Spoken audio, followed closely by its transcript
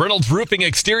Reynolds Roofing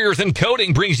Exteriors and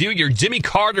Coating brings you your Jimmy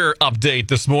Carter update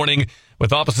this morning.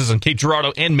 With offices in Cape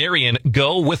Girardeau and Marion,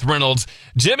 go with Reynolds.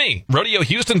 Jimmy, Rodeo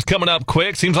Houston's coming up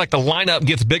quick. Seems like the lineup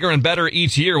gets bigger and better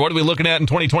each year. What are we looking at in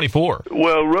 2024?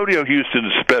 Well, Rodeo Houston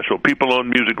is special. People on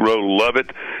Music Row love it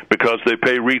because they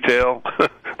pay retail.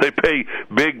 They pay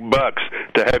big bucks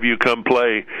to have you come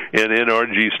play in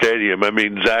NRG Stadium. I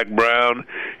mean, Zach Brown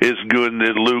is good,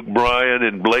 and Luke Bryan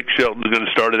and Blake Shelton's going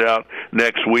to start it out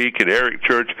next week, and Eric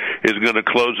Church is going to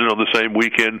close it on the same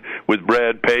weekend with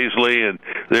Brad Paisley, and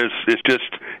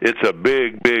it's a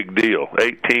big deal.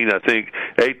 19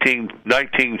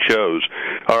 shows.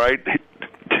 All right.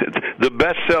 The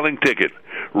best-selling ticket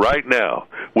right now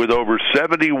with over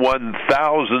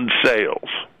 71,000 sales,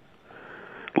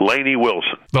 Lainey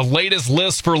Wilson. The latest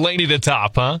list for Lainey to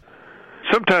top, huh?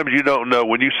 Sometimes you don't know.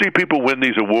 When you see people win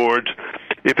these awards,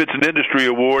 if it's an industry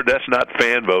award, that's not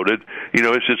fan-voted. You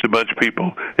know, it's just a bunch of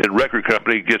people, and record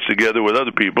company gets together with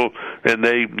other people, and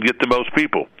they get the most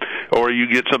people. Or you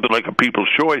get something like a People's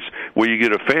Choice, where you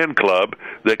get a fan club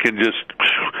that can just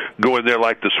go in there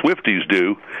like the Swifties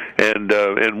do and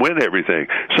win everything.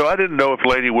 So I didn't know if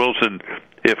Lainey Wilson,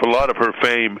 if a lot of her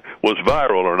fame was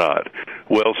viral or not.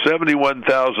 Well,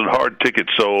 71,000 hard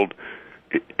tickets sold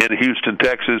in Houston,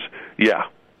 Texas, yeah.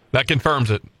 That confirms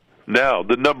it. Now,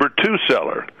 the number 2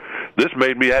 seller. This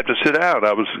made me have to sit down.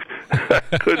 I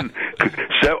couldn't.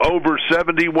 Over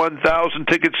 71,000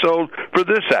 tickets sold for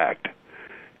this act.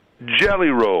 Jelly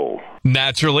Roll.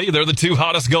 Naturally, they're the two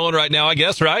hottest going right now, I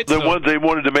guess, right? The ones they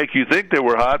wanted to make you think they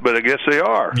were hot, but I guess they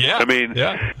are. Yeah. I mean,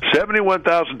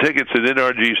 71,000 tickets at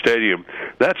NRG Stadium.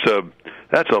 That's a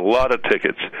lot of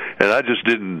tickets, and I'm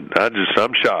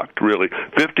shocked, really.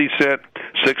 50 Cent,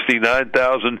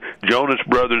 69,000. Jonas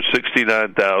Brothers,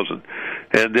 69,000,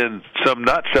 and then some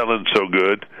not selling so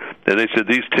good. And they said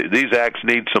these acts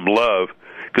need some love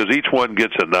because each one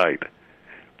gets a night.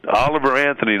 Oliver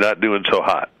Anthony not doing so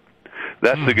hot.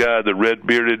 That's the guy, the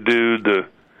red-bearded dude, the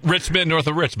Richmond, north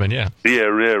of Richmond, yeah. Yeah,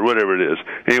 whatever it is.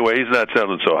 Anyway, he's not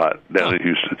selling so hot down in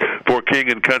Houston. For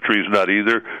King and Country's not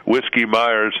either. Whiskey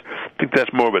Myers, I think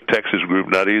that's more of a Texas group,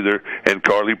 not either. And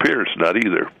Carly Pierce, not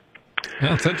either. Yeah,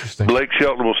 that's interesting. Blake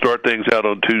Shelton will start things out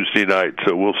on Tuesday night,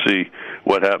 so we'll see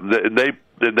what happens.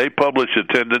 They publish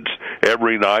attendance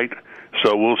every night,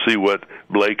 so we'll see what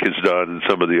Blake has done and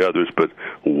some of the others. But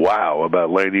wow,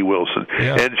 about Lainey Wilson.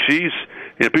 Yeah.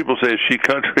 And people say, is she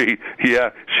country?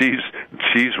 Yeah, she's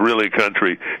really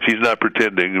country. She's not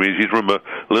pretending. I mean, she's from a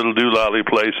little doolally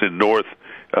place in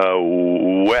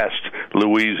west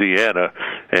Louisiana,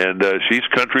 and she's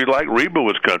country like Reba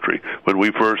was country when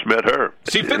we first met her.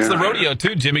 She fits the rodeo,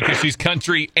 too, Jimmy, because she's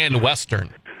country and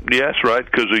Western. Yes, right,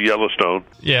 because of Yellowstone.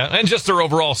 Yeah, and just her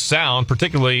overall sound,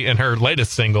 particularly in her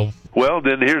latest single. Well,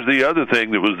 then here's the other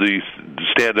thing that was the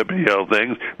stand-up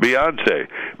thing. Beyonce,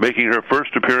 making her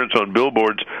first appearance on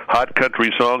Billboard's Hot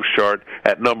Country Songs chart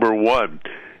at number 1.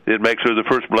 It makes her the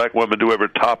first black woman to ever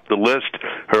top the list.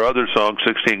 Her other song,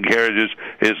 16 Carriages,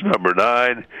 is number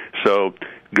 9. So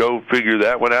go figure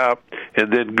that one out.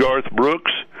 And then Garth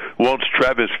Brooks wants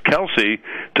Travis Kelce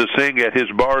to sing at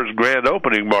his bar's grand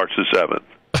opening March the 7th.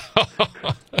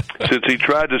 Since he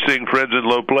tried to sing Friends in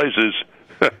Low Places,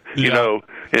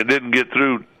 and didn't get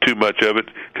through too much of it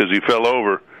because he fell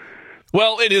over.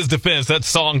 Well, in his defense, that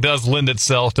song does lend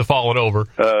itself to falling over.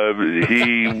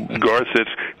 Garth says,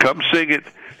 come sing it,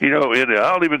 and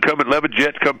I'll even come and have a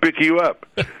jet come pick you up.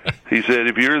 He said,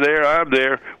 if you're there, I'm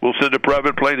there. We'll send a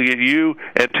private plane to get you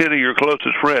and 10 of your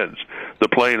closest friends. The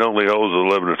plane only holds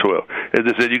 11 or 12. And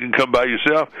they said, you can come by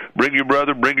yourself, bring your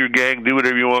brother, bring your gang, do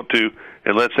whatever you want to,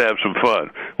 and let's have some fun.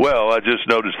 Well, I just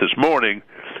noticed this morning,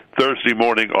 Thursday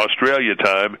morning, Australia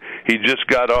time, he just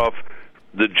got off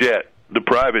the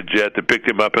private jet that picked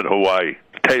him up in Hawaii,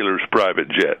 Taylor's private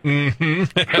jet. Mm-hmm.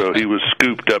 So he was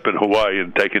scooped up in Hawaii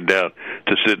and taken down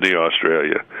to Sydney,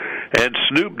 Australia. And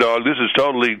Snoop Dogg, this is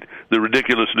totally the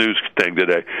ridiculous news thing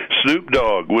today. Snoop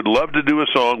Dogg would love to do a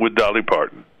song with Dolly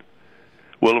Parton.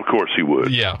 Well, of course he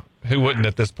would. Yeah, who wouldn't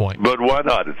at this point? But why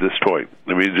not at this point?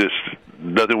 I mean, just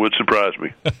nothing would surprise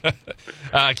me.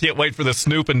 I can't wait for the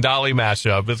Snoop and Dolly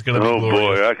mashup. It's going to be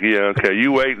glorious. Oh, boy. Okay.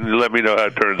 You wait and let me know how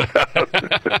it turns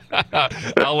out.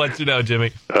 I'll let you know,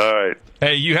 Jimmy. All right.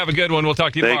 Hey, you have a good one. We'll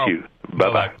talk to you tomorrow. Thank you.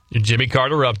 Bye-bye. Your Jimmy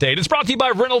Carter update is brought to you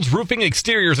by Reynolds Roofing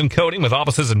Exteriors and Coating with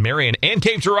offices in Marion and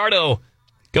Cape Girardeau.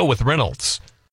 Go with Reynolds.